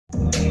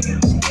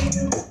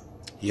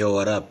Yo,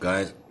 what up,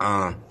 guys?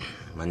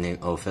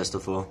 First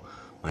of all,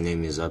 my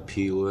name is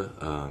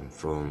Apiwe,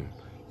 from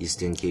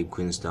Eastern Cape,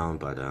 Queenstown,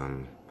 but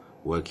I'm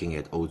working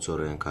at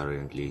Otoren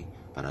currently,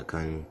 but I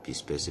can't be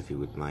specific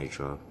with my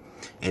job.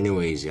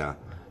 Anyways, yeah,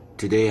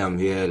 today I'm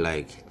here,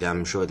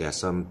 I'm sure there are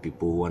some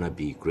people who want to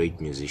be great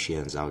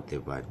musicians out there,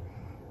 but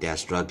they are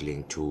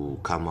struggling to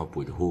come up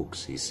with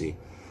hooks, you see.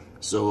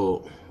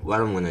 So what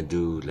I'm gonna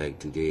do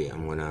today,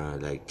 I'm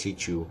gonna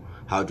teach you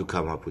how to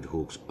come up with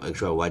hooks.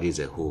 Actually, what is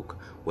a hook?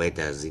 Where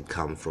does it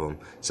come from?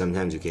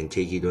 Sometimes you can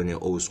take it on an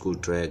old school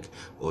track,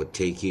 or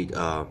take it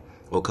or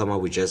come up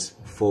with just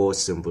 4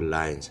 simple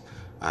lines.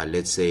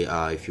 Let's say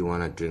if you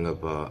wanna drink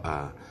up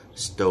a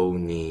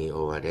Stony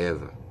or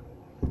whatever,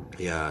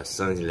 yeah,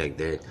 something like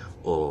that,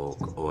 or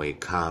a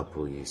cup,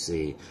 or you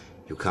say,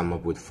 you come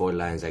up with 4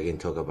 lines. I can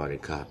talk about a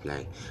cup,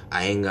 like,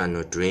 I ain't got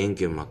no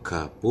drink in my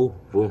cup. Ooh,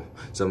 ooh.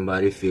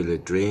 Somebody feel a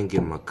drink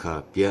in my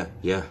cup. Yeah,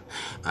 yeah.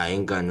 I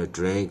ain't got no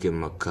drink in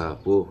my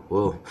cup. Ooh,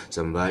 ooh.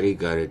 Somebody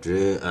got a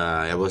drink.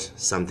 It was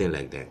something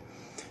like that.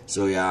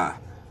 So yeah,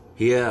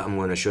 here I'm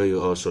gonna show you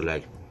also,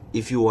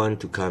 if you want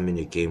to come in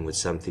a game with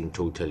something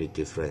totally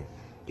different,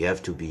 you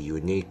have to be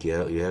unique.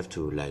 You have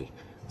to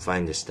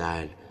find a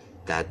style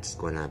that's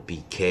gonna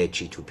be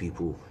catchy to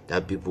people,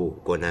 that people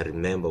gonna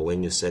remember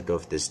when you set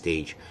off the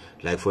stage.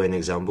 Like, for an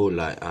example,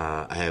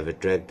 I have a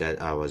track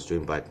that I was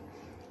doing, but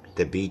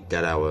the beat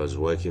that I was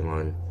working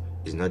on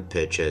is not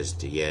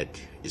purchased yet.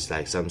 It's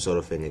like some sort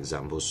of an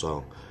example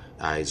song.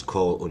 It's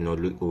called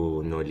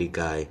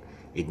Unolikai.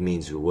 It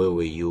means where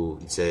were you.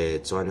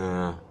 It's on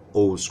a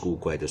old school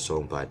quite a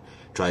song, but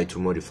try to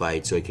modify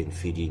it so it can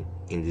fit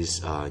in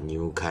this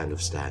new kind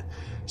of style.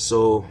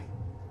 So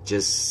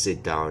just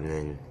sit down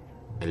and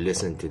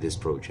listen to this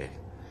project.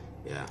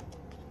 Yeah,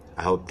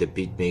 I hope the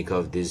beat maker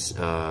of this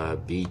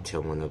beat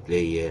I'm gonna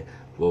play here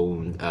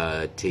won't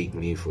take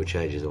me for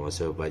charges or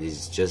whatsoever, but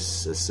it's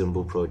just a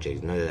simple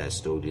project, not that I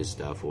stole this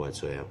stuff or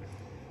whatsoever.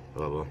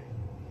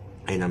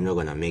 And I'm not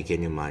gonna make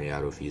any money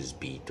out of his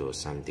beat or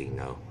something.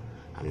 No,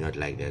 I'm not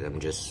like that. I'm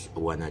just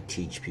wanna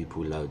teach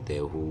people out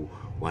there who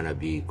wanna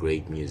be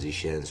great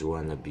musicians, who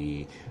wanna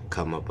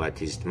come up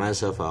artists.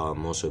 Myself,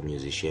 I'm also a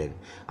musician.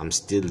 I'm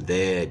still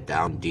there,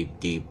 down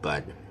deep,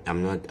 but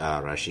I'm not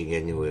rushing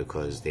anywhere,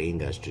 because the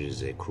industry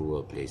is a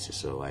cruel place.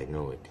 So I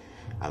know it.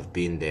 I've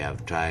been there.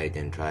 I've tried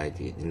and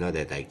tried it. Not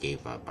that I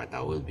gave up, but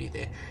I will be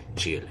there.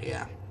 Chill,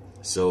 yeah.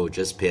 So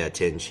just pay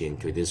attention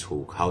to this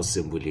hook, how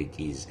simple it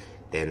is.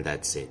 Then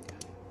that's it.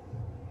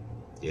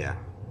 Yeah,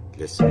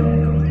 listen.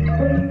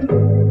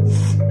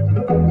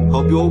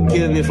 Hope you won't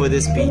kill me for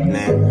this beat,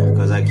 man,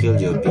 because I killed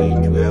your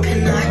beat. Well,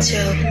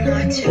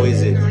 who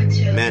is it?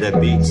 Meta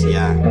Beats,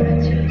 yeah.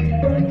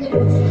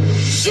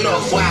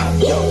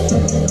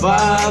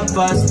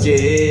 Papa's J,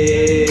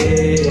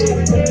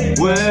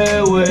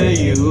 where were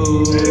you?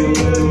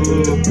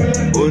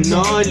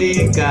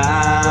 Unolikai,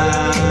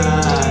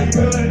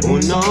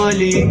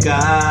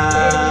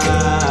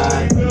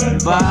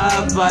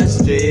 Papa's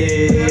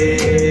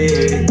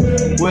J,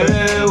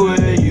 where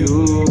were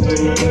you?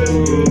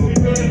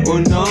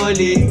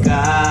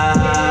 Unolikai.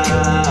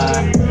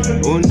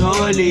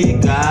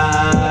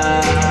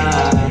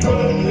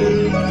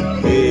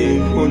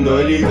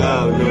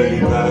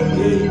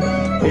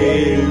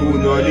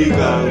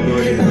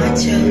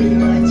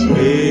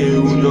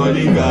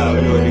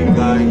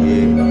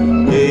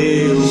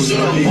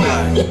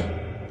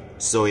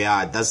 So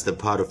yeah, that's the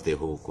part of the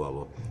hook,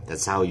 Wabo.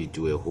 That's how you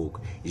do a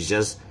hook. It's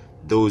just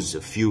those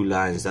few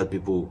lines that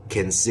people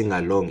can sing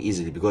along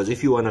easily, because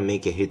if you want to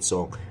make a hit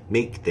song,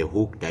 make the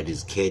hook that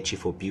is catchy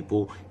for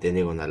people, then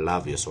they're gonna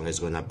love your song. It's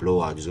gonna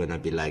blow out. It's gonna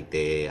be like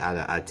the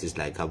other artists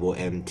like Abo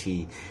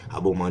MT,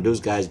 Abo Man. Those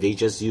guys, they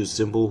just use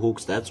simple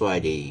hooks. That's why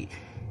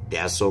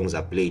their songs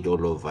are played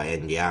all over.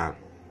 And yeah,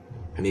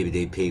 maybe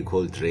they pay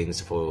cold drinks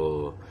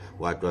for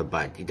what,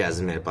 but it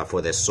doesn't matter. But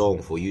for the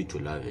song, for you to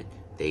love it,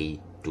 they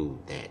do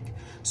that.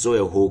 So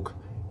a hook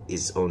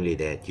is only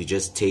that. You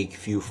just take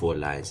 4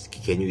 lines.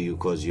 Can you,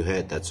 because you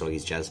heard that song,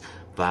 it's just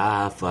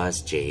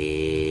Papa's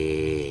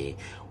J,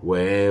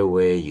 where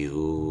were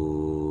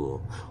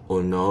you?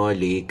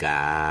 Unolikai,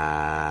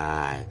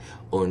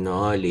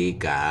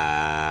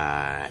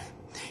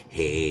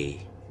 hey,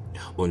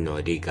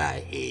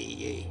 Unolikai,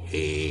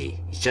 hey.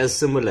 It's just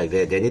simple like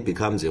that. Then it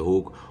becomes a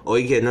hook. Or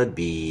it cannot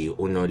be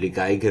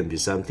Unolikai, it can be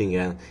something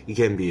else. It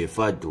can be a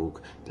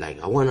faduk.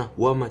 Like, I wanna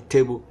warm my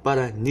table, but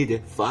I need a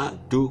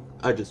faduk.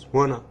 I just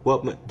wanna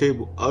warm my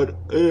table, I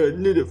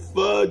need a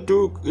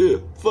faduk, yeah,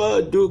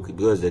 faduk.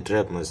 Because the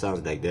trap must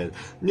sound like that.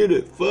 Need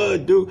a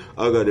faduk.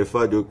 I got a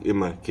faduk in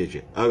my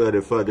kitchen. I got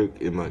a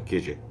faduk in my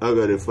kitchen. I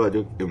got a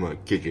faduk in my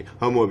kitchen.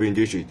 I'm mopping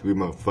this shit with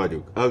my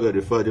faduk. I got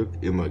a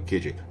faduk in my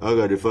kitchen. I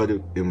got a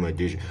faduk in my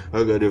dish.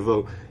 I got a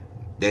faduk.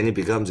 Then it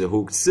becomes a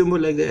hook. Simple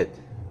like that.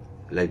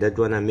 Like that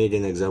one, I made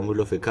an example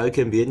of a car. It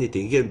can be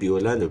anything. It can be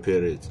Orlando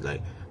Pirates.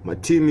 Like, my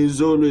team is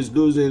always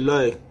losing,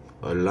 like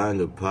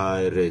Orlando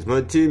Pirates.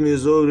 My team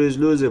is always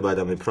losing, but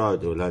I'm a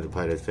proud Orlando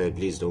Pirates fan.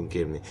 Please don't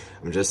kill me.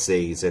 I'm just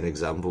saying it's an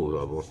example,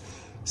 Robo.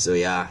 So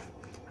yeah,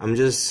 I'm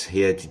just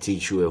here to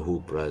teach you a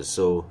hook, bruh.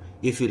 So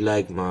if you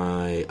like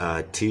my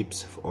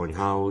tips on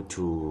how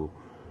to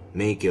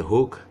make a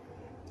hook,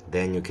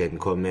 then you can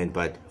comment.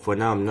 But for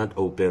now, I'm not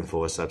open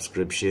for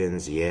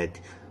subscriptions yet,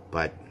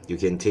 but you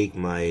can take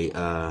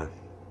my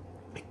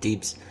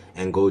tips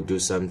and go do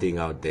something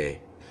out there.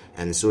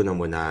 And soon I'm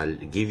gonna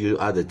give you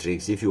other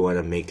tricks. If you want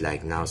to make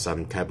like now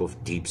some type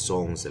of deep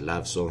songs,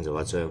 love songs or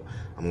whatsoever,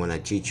 I'm gonna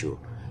teach you.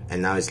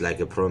 And now it's like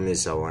a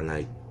promise I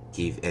wanna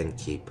give and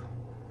keep.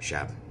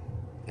 Sharp.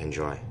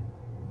 Enjoy.